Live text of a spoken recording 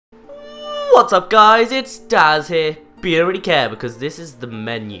What's up guys, it's Daz here, but you don't really care because this is the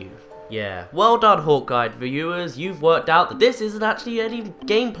menu. Yeah, well done Hawkeye viewers, you've worked out that this isn't actually any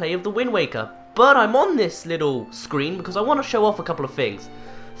gameplay of the Wind Waker. But I'm on this little screen because I want to show off a couple of things.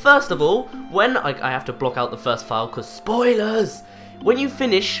 First of all, when I have to block out the first file because spoilers! When you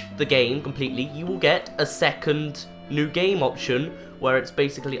finish the game completely, you will get a second new game option where it's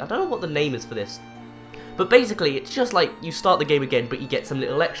basically, I don't know what the name is for this. But basically, it's just like you start the game again, but you get some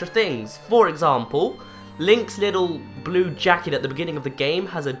little extra things. For example, Link's little blue jacket at the beginning of the game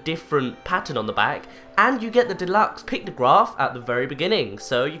has a different pattern on the back, and you get the deluxe pictograph at the very beginning,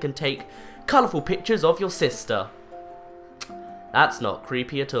 so you can take colourful pictures of your sister. That's not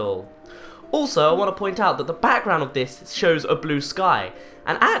creepy at all. Also, I want to point out that the background of this shows a blue sky,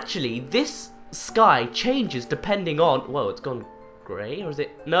 and actually, this sky changes depending on... Whoa, it's gone grey, or is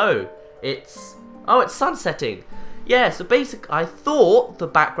it... No, it's... Oh, it's sunsetting. Yeah, so basically, I thought the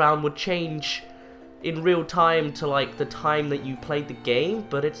background would change in real time to like the time that you played the game,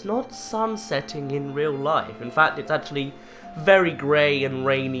 but it's not sunsetting in real life. In fact, it's actually very grey and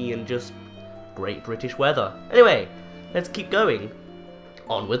rainy and just great British weather. Anyway, let's keep going.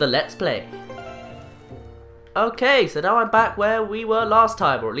 On with the Let's Play. Okay, so now I'm back where we were last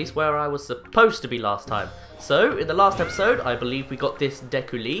time, or at least where I was supposed to be last time. So, in the last episode, I believe we got this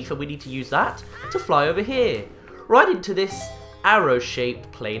Deku Leaf, and we need to use that to fly over here. Right into this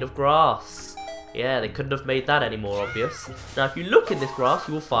arrow-shaped plane of grass. Yeah, they couldn't have made that any more obvious. Now, if you look in this grass,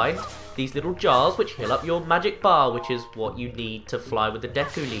 you will find these little jars which heal up your magic bar, which is what you need to fly with the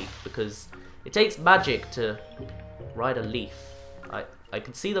Deku Leaf, because it takes magic to ride a leaf. I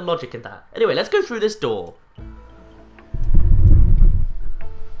can see the logic in that. Anyway, let's go through this door.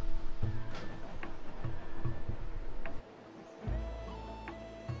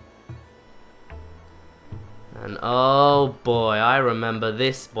 And oh boy, I remember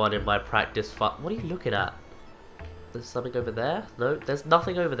this one in my practice. What are you looking at? There's something over there? No, there's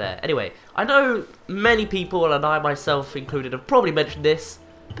nothing over there. Anyway, I know many people, and I myself included, have probably mentioned this,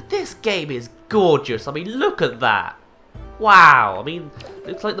 but this game is gorgeous. I mean, look at that. Wow. I mean,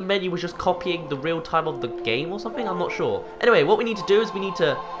 looks like the menu was just copying the real time of the game or something. I'm not sure. Anyway, what we need to do is we need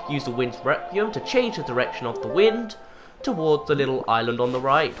to use the Wind's Requiem to change the direction of the wind towards the little island on the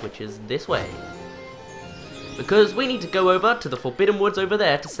right, which is this way. Because we need to go over to the Forbidden Woods over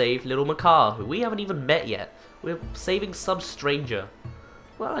there to save little Makar, who we haven't even met yet. We're saving some stranger.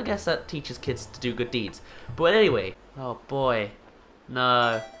 Well, I guess that teaches kids to do good deeds. But anyway, oh boy,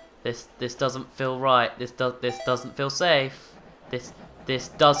 no, this doesn't feel right. This doesn't feel safe. This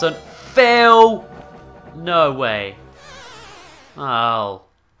doesn't feel. No way. Oh,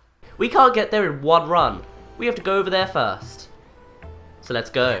 we can't get there in one run. We have to go over there first. So let's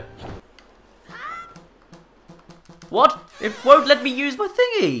go. What? It won't let me use my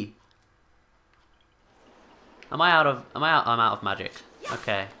thingy. I'm out of magic.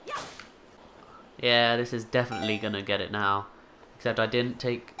 Okay. Yeah, this is definitely gonna get it now. Except I didn't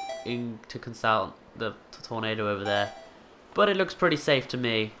take into consult the tornado over there. But it looks pretty safe to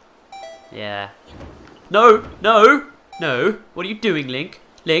me. Yeah. No, no, no. What are you doing, Link?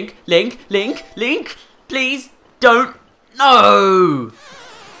 Link, Link, Link, Link! Please don't. No!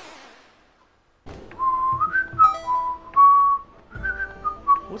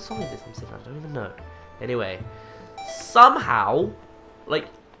 What song is this I'm singing? I don't even know. Anyway, somehow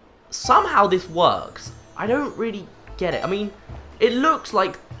this works. I don't really get it. I mean, it looks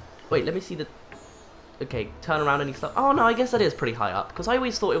like... Wait, let me see the... Okay, turn around any stuff. Oh no, I guess that is pretty high up. Because I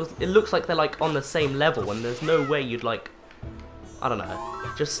always thought it looks like they're like on the same level and there's no way you'd like... I don't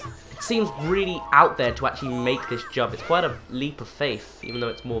know. Just, it seems really out there to actually make this jump. It's quite a leap of faith, even though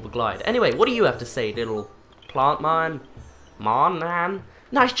it's more of a glide. Anyway, what do you have to say, little plant man? Man.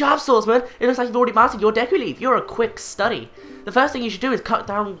 Nice job, Swordsman! It looks like you've already mastered your Deku Leaf. You're a quick study. The first thing you should do is cut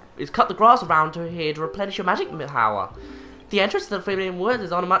the grass around here to replenish your magic power. The entrance to the Forbidden Woods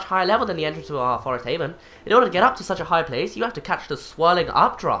is on a much higher level than the entrance to our Forest Haven. In order to get up to such a high place, you have to catch the swirling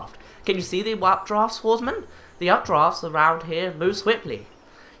updraft. Can you see the updraft, Swordsman? The updrafts around here move swiftly.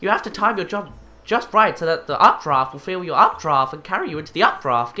 You have to time your job just right so that the updraft will feel your updraft and carry you into the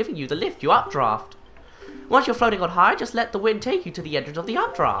updraft, giving you the lift you updraft. Once you're floating on high, just let the wind take you to the entrance of the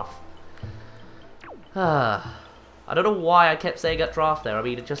updraft. I don't know why I kept saying updraft there. I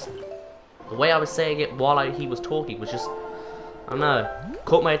mean, it just... The way I was saying it while he was talking was just... I don't know.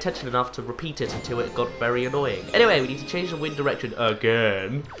 Caught my attention enough to repeat it until it got very annoying. Anyway, we need to change the wind direction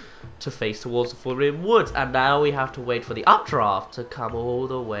again to face towards the Forbidden Woods. And now we have to wait for the updraft to come all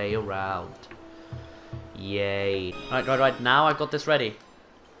the way around. Yay. Right. Now I've got this ready.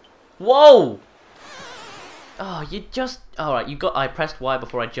 Whoa! Oh, you just... Alright, you got... I pressed Y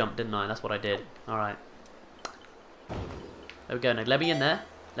before I jumped, didn't I? That's what I did. Alright. There we go. Now, let me in there.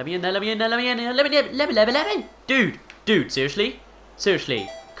 Let me in there, let me in there, let me in there, let me. Dude, seriously? Seriously.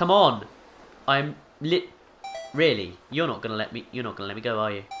 Come on. I'm lit... Really? You're not gonna let me go,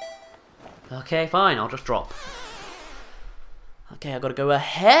 are you? Okay, fine. I'll just drop. Okay, I've got to go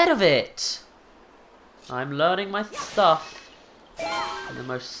ahead of it. I'm learning my stuff in the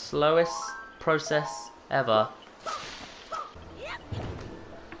most slowest process ever.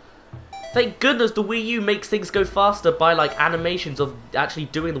 Thank goodness the Wii U makes things go faster by like animations of actually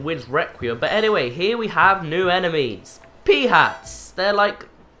doing the Wind's Requiem. But anyway, here we have new enemies. Peahats. They're like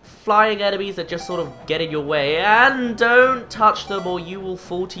flying enemies that just sort of get in your way. And don't touch them or you will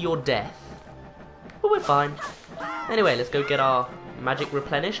fall to your death. But we're fine. Anyway, let's go get our magic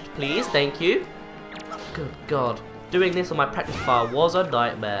replenished, please. Thank you. Good God. Doing this on my practice file was a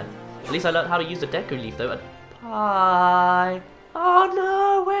nightmare. At least I learned how to use the Deku Leaf though. And bye. Oh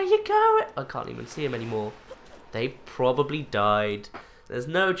no, where are you going? I can't even see him anymore. They probably died. There's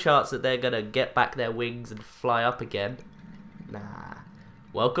no chance that they're gonna get back their wings and fly up again. Nah.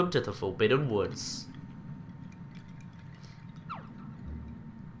 Welcome to the Forbidden Woods.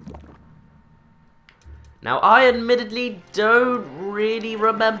 Now, I admittedly don't really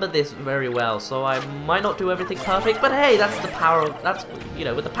remember this very well, so I might not do everything perfect, but hey, that's the power of, you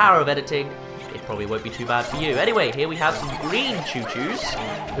know, with the power of editing, it probably won't be too bad for you. Anyway, here we have some green choo-choos,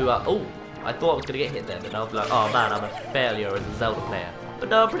 who are, oh, I thought I was going to get hit then, and I was like, oh man, I'm a failure as a Zelda player. But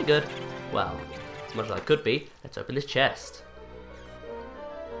no, I'm pretty good. Well, as much as I could be. Let's open this chest.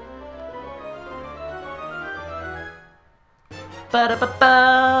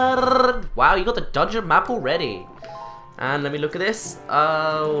 Wow, you got the dungeon map already. And let me look at this.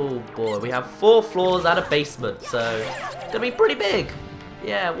 Oh boy, we have 4 floors and a basement, so it's gonna be pretty big.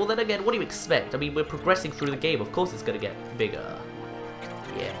 Yeah, well then again, what do you expect? I mean, we're progressing through the game. Of course it's gonna get bigger.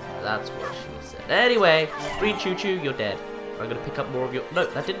 Yeah, that's what she said. Anyway, green choo-choo, you're dead. I'm gonna pick up more of your... No,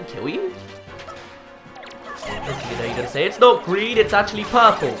 that didn't kill you? You know, you're gonna say, it's not green, it's actually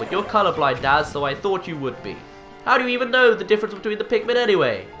purple. But you're colorblind, Daz, so I thought you would be. How do you even know the difference between the Pikmin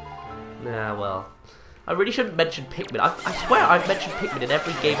anyway? Nah, well, I really shouldn't mention Pikmin. I swear I've mentioned Pikmin in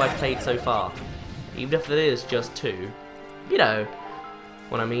every game I've played so far. Even if it is just 2. You know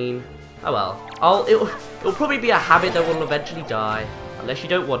what I mean. Oh well. It'll probably be a habit that will eventually die. Unless you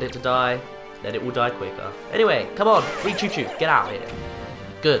don't want it to die, then it will die quicker. Anyway, come on, free choo-choo, get out of here.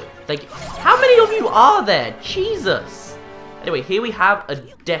 Good, thank you. How many of you are there? Jesus! Anyway, here we have a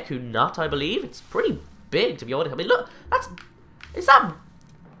Deku Nut, I believe. It's pretty big, to be honest. I mean, look, is that...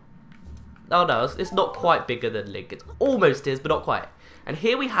 Oh no, it's not quite bigger than Link. It almost is, but not quite. And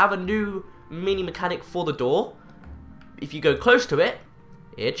here we have a new mini mechanic for the door. If you go close to it,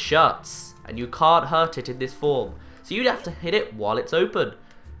 it shuts. And you can't hurt it in this form. So you'd have to hit it while it's open.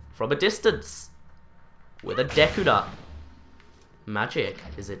 From a distance. With a Deku Nut. Magic,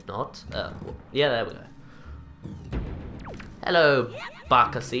 is it not? Yeah, there we go. Hello,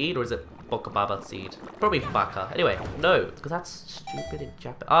 Baka Seed, or is it Bokababa Seed? Probably Baka. Anyway, no, because that's stupid in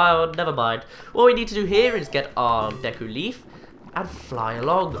Japanese. Oh, never mind. What we need to do here is get our Deku Leaf and fly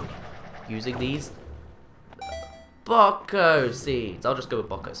along using these Boko Seeds. I'll just go with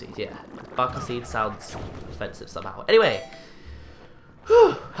Boko Seeds, yeah. Baka Seed sounds offensive somehow. Anyway,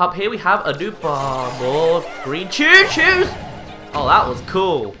 up here we have a new bar, more green choo-choos. Oh, that was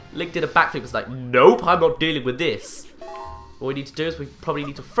cool. Link did a backflip. Was like, nope, I'm not dealing with this. What we need to do is we probably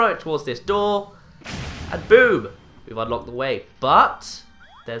need to throw it towards this door. And boom! We've unlocked the way. But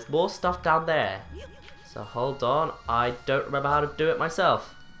there's more stuff down there. So hold on. I don't remember how to do it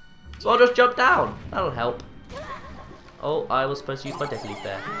myself. So I'll just jump down. That'll help. Oh, I was supposed to use my Deku Leaf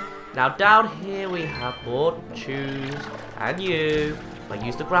there. Now down here we have more choose. And you. If I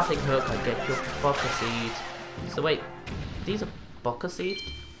use the grappling hook, I get your Baka Seed. So wait. These are Baka Seeds?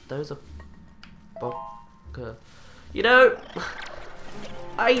 Those are Baka... You know,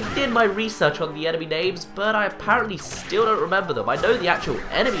 I did my research on the enemy names, but I apparently still don't remember them. I know the actual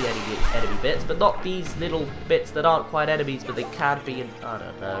enemy bits, but not these little bits that aren't quite enemies, but they can be, and I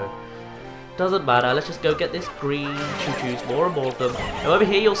don't know. Doesn't matter, let's just go get this green choo-choos, more and more of them. Now over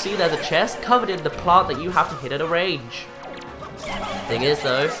here you'll see there's a chest covered in the plant that you have to hit at a range. Thing is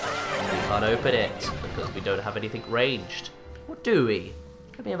though, we can't open it, because we don't have anything ranged. What do we?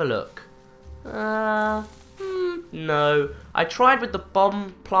 Let me have a look. No. I tried with the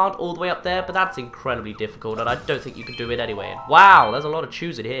bomb plant all the way up there, but that's incredibly difficult, and I don't think you can do it anyway. Wow, there's a lot of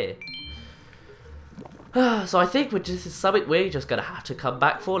choosing here. So I think this is something we're just going to have to come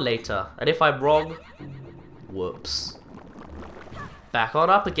back for later. And if I'm wrong, whoops. Back on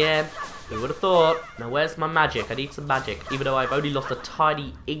up again. Who would have thought? Now where's my magic? I need some magic, even though I've only lost a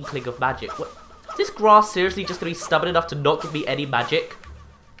tiny inkling of magic. What? Is this grass seriously just going to be stubborn enough to not give me any magic?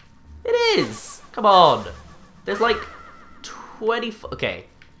 It is! Come on! There's like 20... Okay,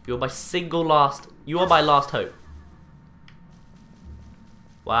 you are my You are my last hope.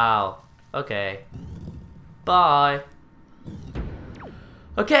 Wow. Okay. Bye.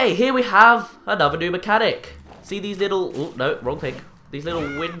 Okay, here we have another new mechanic. See these little... Oh, no, wrong thing. These little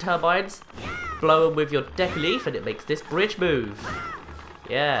wind turbines? Blow them with your deck leaf and it makes this bridge move.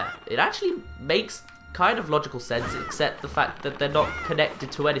 Yeah, it actually makes kind of logical sense, except the fact that they're not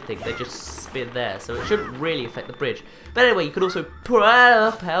connected to anything. They just spin there, so it shouldn't really affect the bridge. But anyway, you can also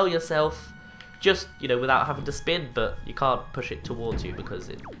propel yourself just, you know, without having to spin, but you can't push it towards you because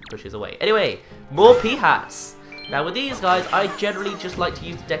it pushes away. Anyway, more P-hats. Now with these guys, I generally just like to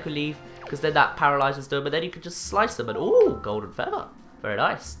use the Deku Leaf because then that paralyzes them, and then you can just slice them and ooh, golden feather. Very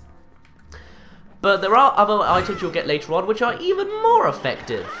nice. But there are other items you'll get later on which are even more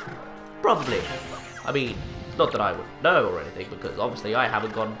effective. Probably. I mean, not that I would know or anything, because obviously I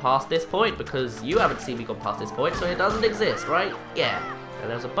haven't gone past this point, because you haven't seen me gone past this point, so it doesn't exist, right? Yeah. And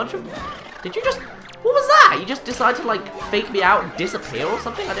there's a bunch of... Did you just... What was that? You just decided to, like, fake me out and disappear or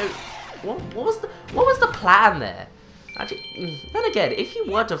something? I don't... What was the plan there? Actually, then again, if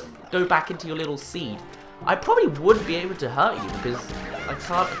you were to go back into your little seed, I probably wouldn't be able to hurt you, because I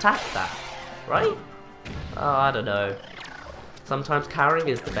can't attack that. Right? Oh, I don't know. Sometimes carrying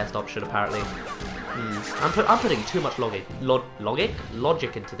is the best option, apparently. I'm putting too much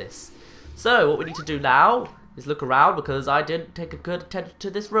logic into this. So, what we need to do now is look around, because I didn't take a good attention to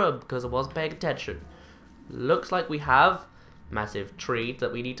this room, because I wasn't paying attention. Looks like we have massive trees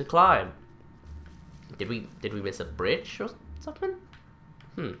that we need to climb. Did we miss a bridge or something?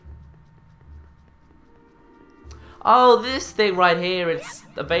 Oh, this thing right here, it's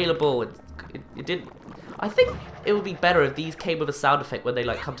available. It didn't... I think it would be better if these came with a sound effect when they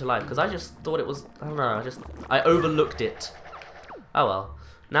like come to life, because I just thought it was... I don't know, I overlooked it. Oh well.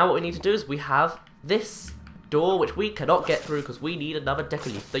 Now what we need to do is we have this door, which we cannot get through because we need another Deku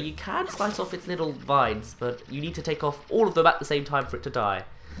Leaf. Though you can slice off its little vines, but you need to take off all of them at the same time for it to die.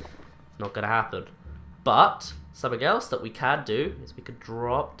 Not gonna happen. But something else that we can do is we could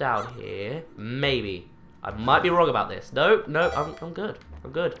drop down here. Maybe. I might be wrong about this. No, I'm good.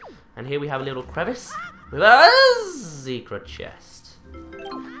 I'm good. And here we have a little crevice with a secret chest.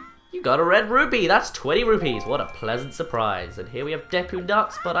 You got a red rupee. That's 20 rupees. What a pleasant surprise. And here we have Deku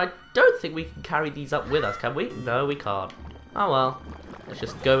Nuts, but I don't think we can carry these up with us, can we? No, we can't. Oh well. Let's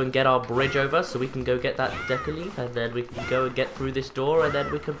just go and get our bridge over so we can go get that Deku Leaf, and then we can go and get through this door, and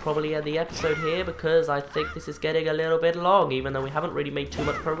then we can probably end the episode here, because I think this is getting a little bit long, even though we haven't really made too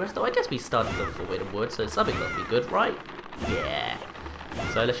much progress. Though I guess we started off for Windham Wood, so something must be good, right? Yeah.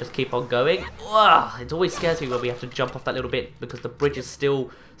 So let's just keep on going. Ugh, it always scares me when we have to jump off that little bit, because the bridge is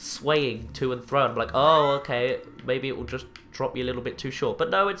still swaying to and fro. I'm like, oh, okay, maybe it will just drop me a little bit too short. But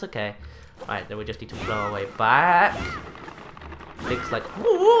no, it's okay. Alright, then we just need to blow our way back. Link's like,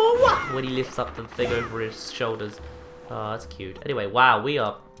 when he lifts up the thing over his shoulders. Oh, that's cute. Anyway, wow, we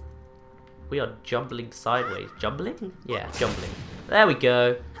are jumbling sideways. Jumbling? Yeah, jumbling. There we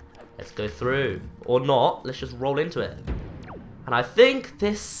go. Let's go through. Or not. Let's just roll into it. And I think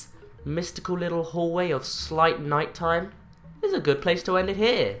this mystical little hallway of slight nighttime is a good place to end it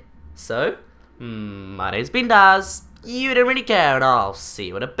here. So, my name's been Daz. You don't really care, and I'll see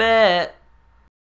you in a bit.